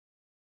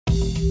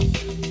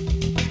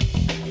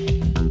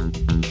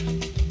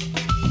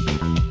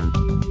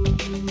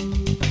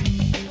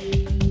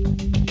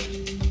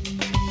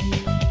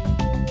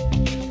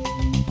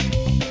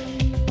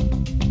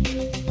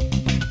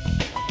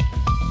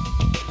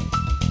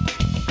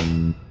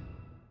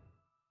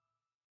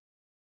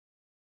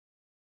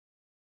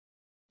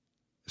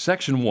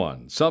Section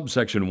 1,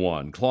 Subsection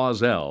 1,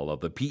 Clause L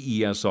of the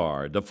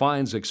PESR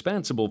defines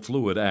expansible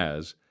fluid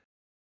as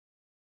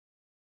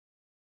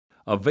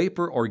a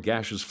vapor or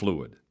gaseous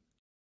fluid,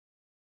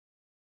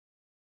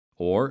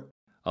 or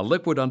a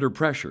liquid under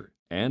pressure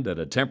and at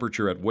a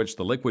temperature at which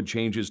the liquid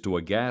changes to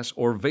a gas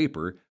or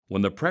vapor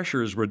when the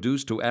pressure is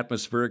reduced to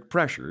atmospheric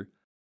pressure,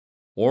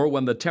 or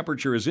when the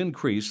temperature is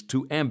increased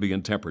to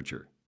ambient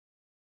temperature.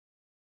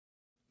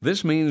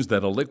 This means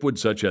that a liquid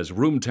such as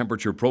room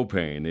temperature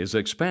propane is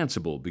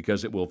expansible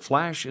because it will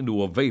flash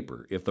into a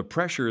vapor if the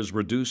pressure is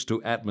reduced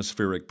to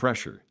atmospheric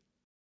pressure.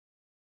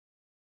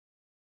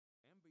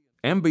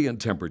 Ambient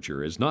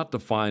temperature is not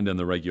defined in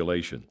the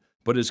regulation,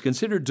 but is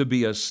considered to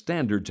be a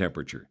standard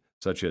temperature,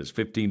 such as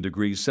 15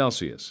 degrees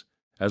Celsius,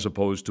 as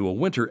opposed to a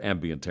winter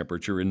ambient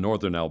temperature in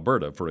northern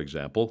Alberta, for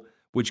example,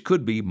 which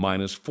could be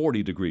minus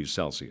 40 degrees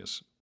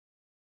Celsius.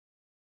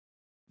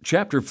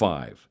 Chapter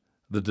 5.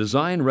 The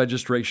Design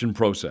Registration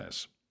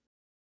Process.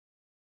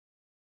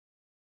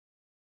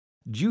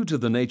 Due to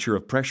the nature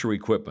of pressure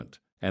equipment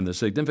and the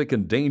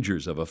significant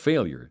dangers of a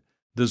failure,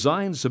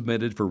 designs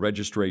submitted for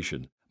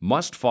registration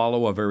must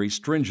follow a very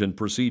stringent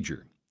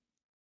procedure.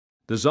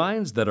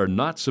 Designs that are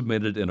not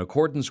submitted in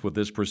accordance with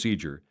this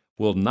procedure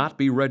will not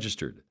be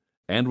registered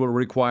and will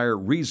require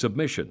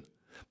resubmission,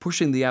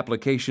 pushing the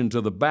application to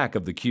the back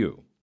of the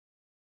queue.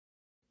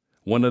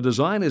 When a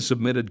design is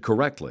submitted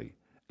correctly,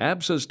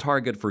 ABSA's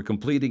target for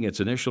completing its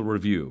initial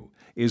review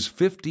is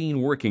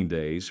 15 working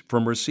days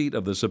from receipt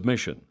of the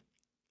submission.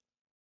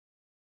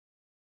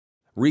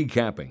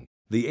 Recapping,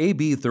 the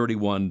AB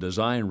 31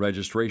 Design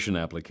Registration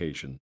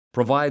Application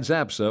provides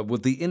ABSA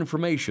with the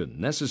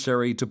information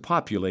necessary to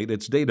populate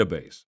its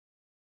database,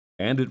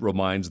 and it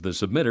reminds the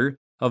submitter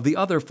of the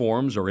other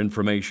forms or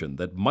information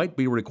that might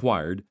be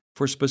required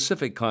for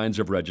specific kinds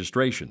of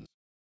registrations,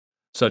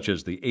 such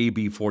as the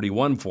AB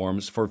 41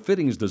 forms for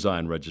fittings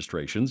design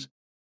registrations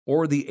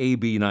or the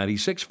AB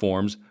 96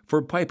 forms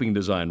for piping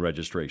design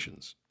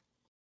registrations.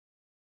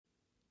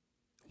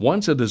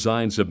 Once a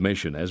design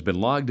submission has been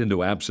logged into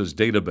ABSA's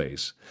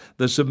database,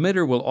 the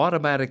submitter will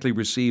automatically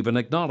receive an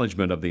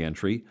acknowledgement of the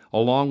entry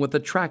along with the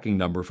tracking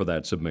number for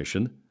that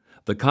submission,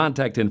 the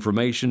contact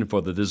information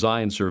for the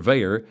design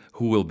surveyor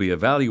who will be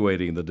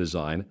evaluating the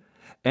design,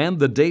 and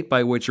the date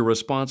by which a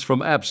response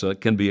from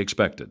ABSA can be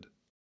expected.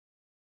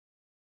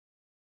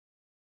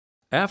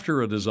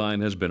 After a design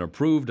has been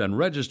approved and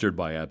registered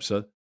by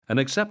ABSA, an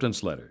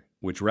acceptance letter,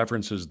 which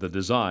references the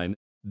design,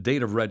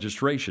 date of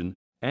registration,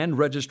 and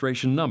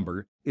registration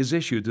number, is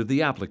issued to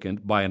the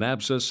applicant by an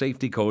ABSA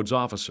Safety Codes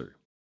officer.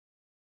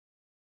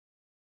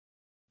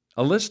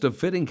 A list of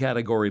fitting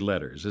category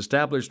letters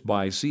established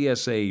by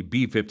CSA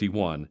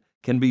B51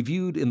 can be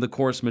viewed in the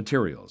course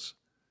materials.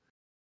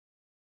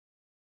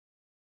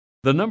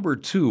 The number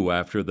 2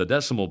 after the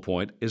decimal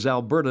point is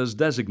Alberta's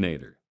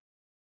designator.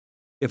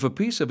 If a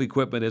piece of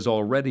equipment is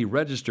already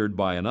registered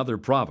by another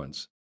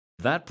province,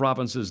 that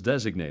province's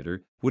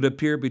designator would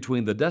appear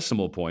between the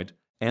decimal point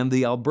and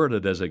the Alberta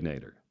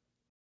designator.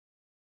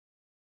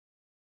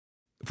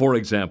 For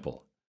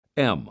example,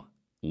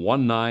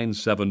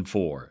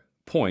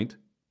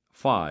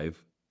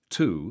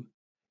 M1974.52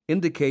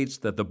 indicates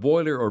that the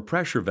boiler or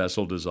pressure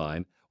vessel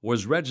design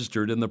was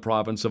registered in the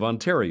province of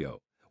Ontario,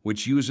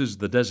 which uses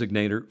the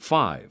designator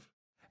 5,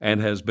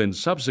 and has been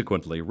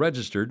subsequently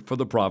registered for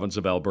the province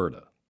of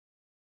Alberta.